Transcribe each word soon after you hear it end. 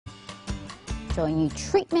showing you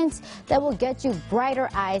treatments that will get you brighter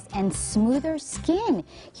eyes and smoother skin.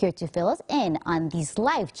 Here to fill us in on these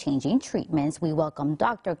life-changing treatments, we welcome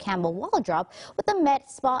Dr. Campbell Waldrop with the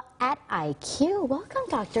Medspa at IQ. Welcome,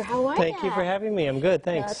 Doctor. How are you? Thank you for having me. I'm good,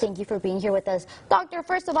 thanks. Thank you for being here with us. Doctor,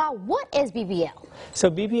 first of all, what is BBL? So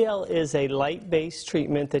BBL is a light-based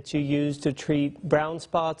treatment that you use to treat brown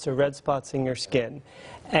spots or red spots in your skin.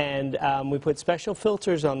 And we put special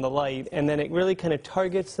filters on the light, and then it really kind of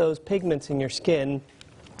targets those pigments in your skin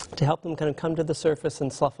to help them kind of come to the surface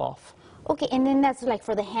and slough off. Okay, and then that's like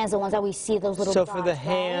for the hands, the ones that we see, those little dots, for the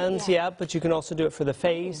hands, right? yeah, but you can also do it for the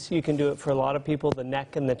face. You can do it for a lot of people, the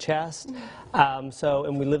neck and the chest.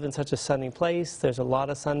 And we live in such a sunny place. There's a lot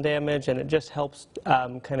of sun damage, and it just helps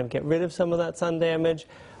kind of get rid of some of that sun damage.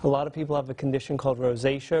 A lot of people have a condition called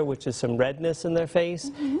rosacea, which is some redness in their face,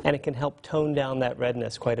 and it can help tone down that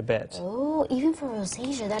redness quite a bit. Oh, even for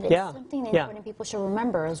rosacea, that is something that important people should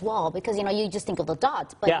remember as well, because, you know, you just think of the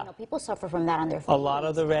dots, but, you know, people suffer from that on their face. A lot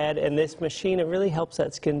of the red, and this machine, it really helps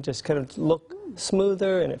that skin just kind of look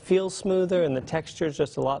smoother, and it feels smoother, and the texture is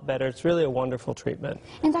just a lot better. It's really a wonderful treatment.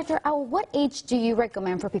 And Doctor, at what age do you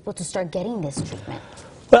recommend for people to start getting this treatment?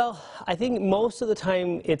 Well, I think most of the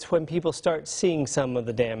time it's when people start seeing some of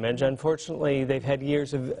the damage. Unfortunately, they've had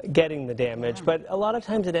years of getting the damage, but a lot of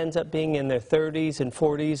times it ends up being in their 30s and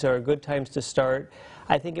 40s are good times to start.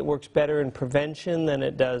 I think it works better in prevention than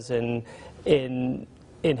it does in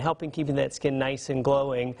helping keeping that skin nice and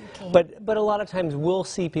glowing. But a lot of times we'll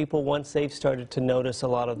see people once they've started to notice a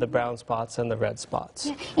lot of the brown spots and the red spots.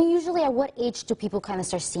 Yeah. And usually at what age do people kind of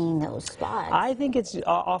start seeing those spots? I think it's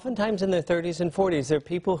oftentimes in their 30s and 40s. There are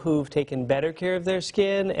people who've taken better care of their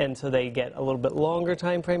skin, and so they get a little bit longer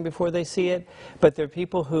time frame before they see it. But there are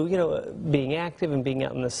people who, you know, being active and being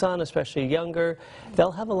out in the sun, especially younger,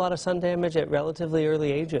 they'll have a lot of sun damage at relatively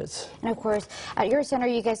early ages. And of course, at your center,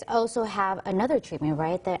 you guys also have another treatment,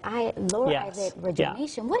 right? The lower eyelid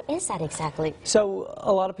rejuvenation. What is that exactly? So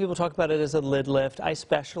a lot of people talk about it as a lid lift. I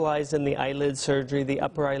specialize in the eyelid surgery, the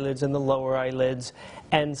upper eyelids and the lower eyelids.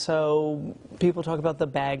 And so people talk about the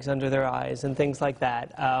bags under their eyes and things like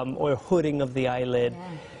that, or hooding of the eyelid. Yeah.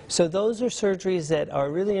 So those are surgeries that are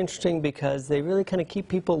really interesting because they really kind of keep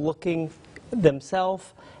people looking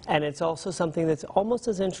themselves, and it's also something that's almost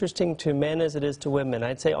as interesting to men as it is to women.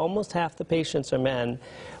 I'd say almost half the patients are men,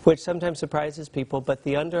 which sometimes surprises people, but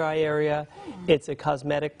the under eye area, it's a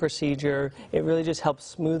cosmetic procedure. It really just helps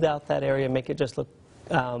smooth out that area, make it just look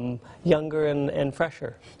younger and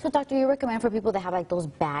fresher. So, Doctor, you recommend for people that have like those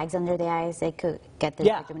bags under the eyes, they could get this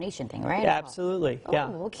rejuvenation thing, right? Yeah, absolutely.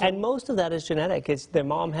 Okay. And most of that is genetic. It's their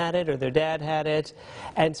mom had it or their dad had it,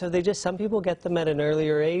 and so some people get them at an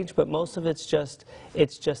earlier age, but most of it's just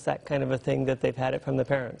that kind of a thing that they've had it from the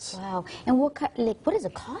parents. Wow. And what is the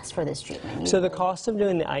cost for this treatment? So the cost of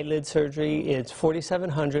doing the eyelid surgery is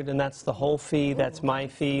 $4,700, and that's the whole fee. That's my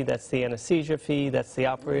fee. That's the anesthesia fee. That's the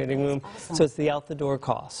operating room. Awesome. So it's the out the door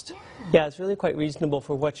cost. Yeah, it's really quite reasonable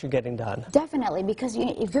for what you're getting done. Definitely, because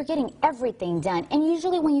if you're getting everything done, and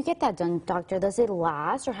usually when you get that done, Doctor, does it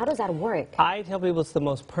last, or how does that work? I tell people it's the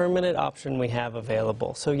most permanent option we have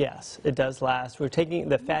available. So yes, it does last. We're taking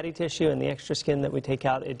the fatty tissue and the extra skin that we take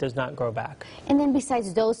out, it does not grow back. And then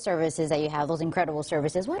besides those services that you have, those incredible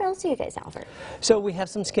services, what else do you guys offer? So we have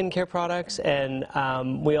some skincare products, and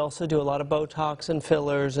we also do a lot of Botox and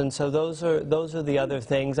fillers, and so those are the other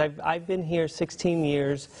things. I've been here 16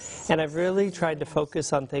 years, and I've really tried to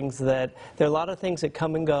focus on things that, there are a lot of things that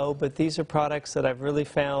come and go, but these are products that I've really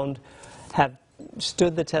found have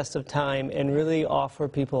stood the test of time and really offer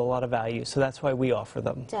people a lot of value. So that's why we offer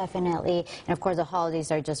them. Definitely. And of course, the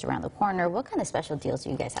holidays are just around the corner. What kind of special deals do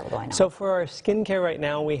you guys have going on? So for our skincare right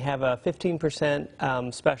now, we have a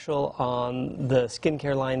 15% special on the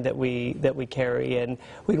skincare line that we carry, and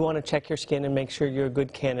we'd want to check your skin and make sure you're a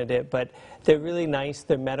good candidate. But they're really nice.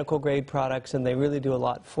 They're medical grade products, and they really do a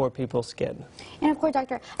lot for people's skin. And of course,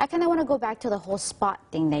 Doctor, I kind of want to go back to the whole spot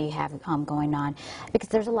thing that you have going on, because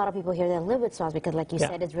there's a lot of people here that live with spots because, like you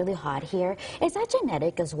said, it's really hot here. Is that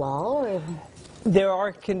genetic as well? Or? There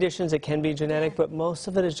are conditions that can be genetic, but most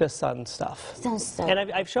of it is just sun stuff. Sun stuff. And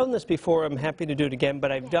I've shown this before. I'm happy to do it again,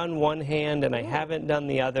 but I've done one hand and I haven't done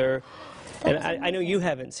the other. And I know you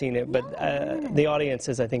haven't seen it, but the audience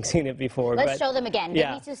has, I think, seen it before. Let's show them again. They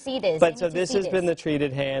need to see this. But so this has been the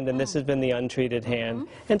treated hand, and this has been the untreated hand.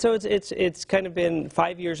 And so it's kind of been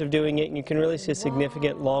 5 years of doing it, and you can really see a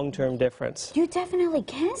significant long-term difference. You definitely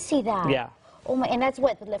can see that. Yeah. Oh my, and that's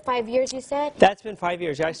what, like 5 years you said? That's been 5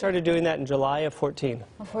 years. I started doing that in July of 14.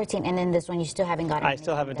 14, and then this one you still haven't gotten I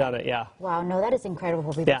still haven't done it, yeah. Wow, no, that is incredible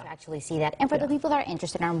for people Yeah. to actually see that. And for the people that are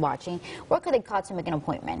interested and watching, where could they call to make an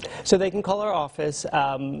appointment? So they can call our office.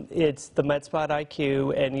 It's the Medspa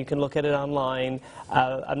IQ, and you can look at it online.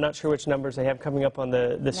 I'm not sure which numbers they have coming up on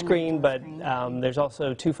the screen, but there's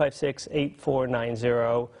also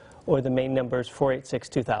 256-8490, or the main number is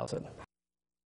 486-2000.